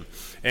affliction.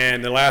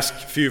 And the last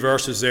few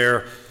verses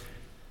there,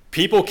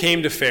 people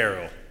came to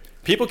Pharaoh.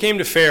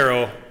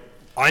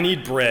 I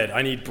need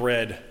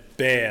bread,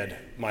 bad.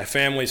 My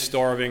family's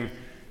starving.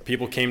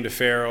 People came to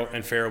Pharaoh,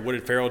 and Pharaoh, what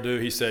did Pharaoh do?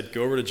 He said,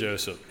 go over to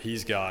Joseph.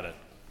 He's got it.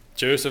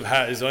 Joseph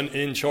is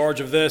in charge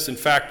of this. In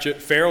fact,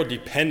 Pharaoh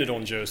depended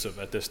on Joseph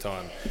at this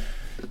time.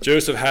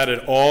 Joseph had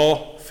it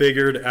all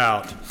figured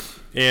out.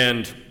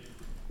 And,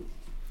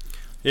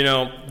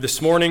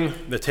 this morning,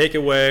 the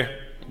takeaway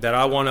that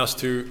I want us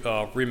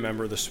to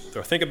remember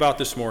or think about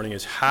this morning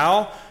is,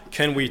 how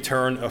can we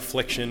turn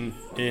affliction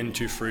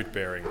into fruit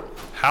bearing?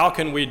 How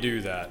can we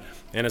do that?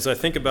 And as I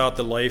think about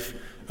the life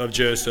of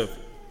Joseph,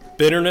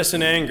 bitterness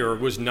and anger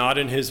was not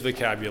in his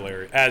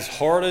vocabulary. As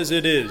hard as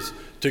it is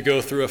to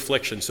go through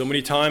affliction, so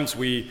many times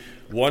we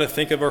want to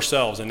think of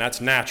ourselves, and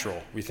that's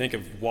natural. We think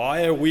of,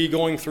 why are we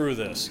going through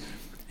this?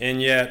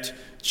 And yet,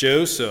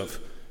 Joseph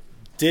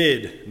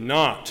did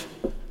not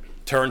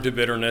turn to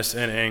bitterness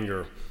and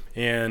anger.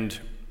 And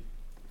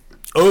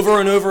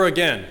over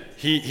again,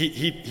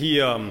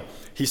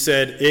 he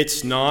said,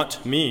 it's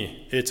not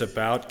me, it's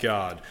about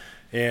God.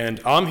 And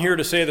I'm here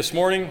to say this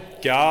morning,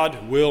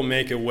 God will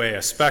make a way,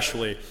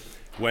 especially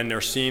when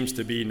there seems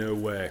to be no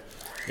way.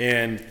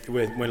 And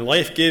when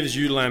life gives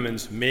you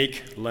lemons,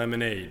 make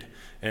lemonade.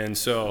 And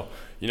so,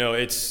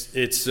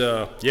 it's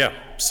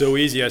so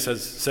easy, as I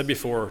said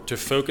before, to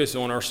focus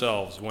on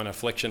ourselves when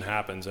affliction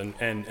happens.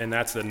 And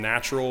that's the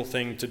natural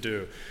thing to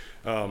do.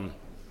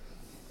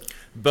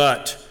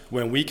 But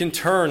when we can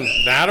turn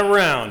that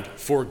around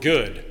for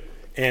good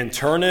and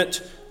turn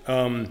it,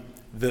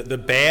 the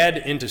bad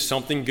into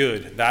something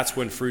good, that's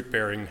when fruit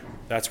bearing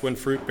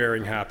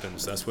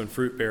happens. That's when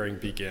fruit bearing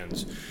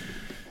begins.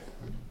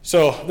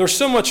 So there's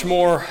so much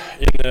more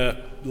in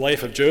the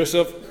life of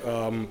Joseph.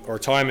 Our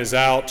time is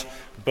out,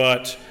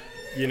 but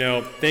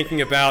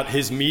thinking about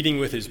his meeting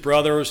with his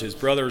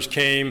brothers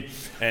came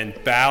and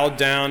bowed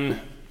down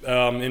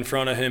in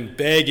front of him,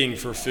 begging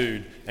for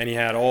food, and he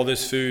had all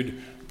this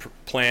food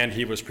planned.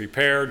 He was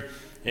prepared,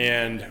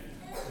 and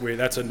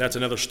that's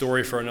another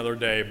story for another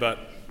day. But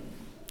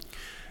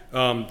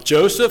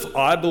Joseph,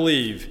 I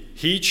believe,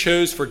 he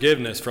chose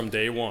forgiveness from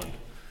day one.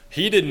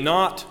 He did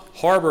not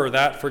harbor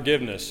that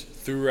forgiveness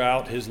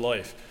throughout his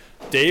life.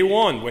 Day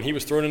one, when he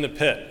was thrown in the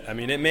pit,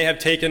 it may have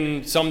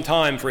taken some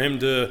time for him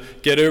to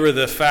get over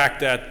the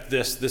fact that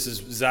this is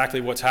exactly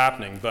what's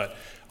happening, but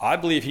I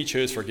believe he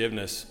chose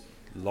forgiveness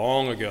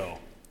long ago,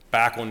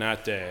 back on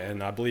that day,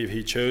 and I believe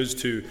he chose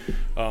to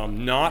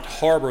not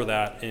harbor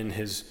that in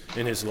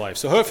his life.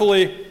 So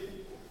hopefully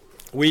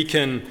we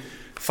can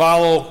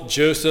follow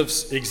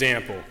Joseph's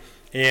example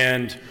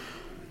and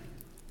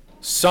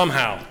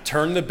somehow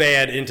turn the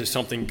bad into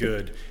something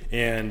good,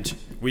 and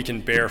we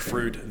can bear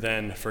fruit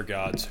then for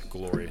God's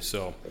glory.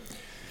 So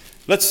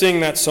let's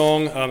sing that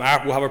song. We'll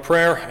have a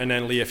prayer, and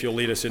then Lee, if you'll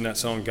lead us in that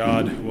song,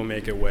 God will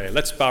make a way.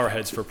 Let's bow our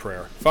heads for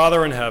prayer.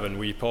 Father in heaven,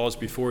 we pause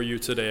before you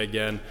today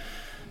again,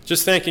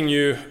 just thanking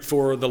you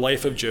for the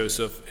life of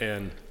Joseph,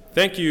 and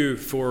thank you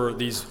for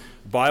these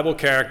Bible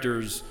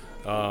characters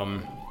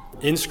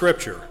in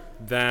Scripture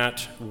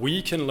that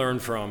we can learn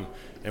from,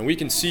 and we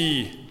can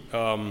see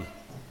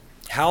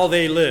how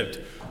they lived.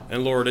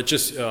 And Lord, it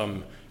just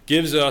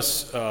gives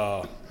us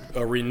a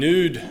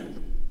renewed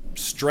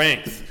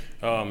strength,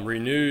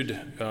 renewed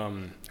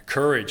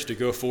courage to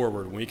go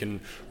forward. We can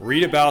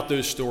read about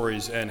those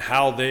stories and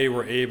how they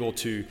were able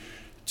to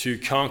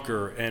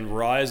conquer and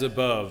rise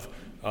above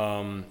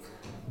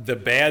the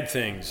bad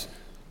things,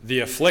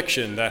 the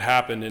affliction that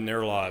happened in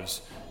their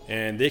lives,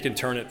 and they can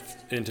turn it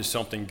into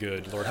something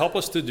good. Lord, help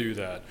us to do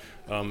that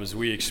as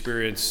we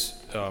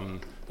experience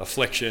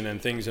affliction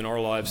and things in our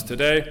lives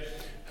today.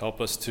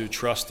 Help us to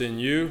trust in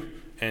you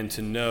and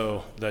to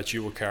know that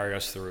you will carry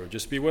us through.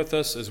 Just be with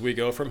us as we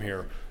go from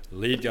here.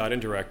 Lead, God,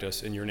 and direct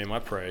us. In your name I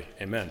pray.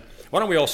 Amen. Why don't we all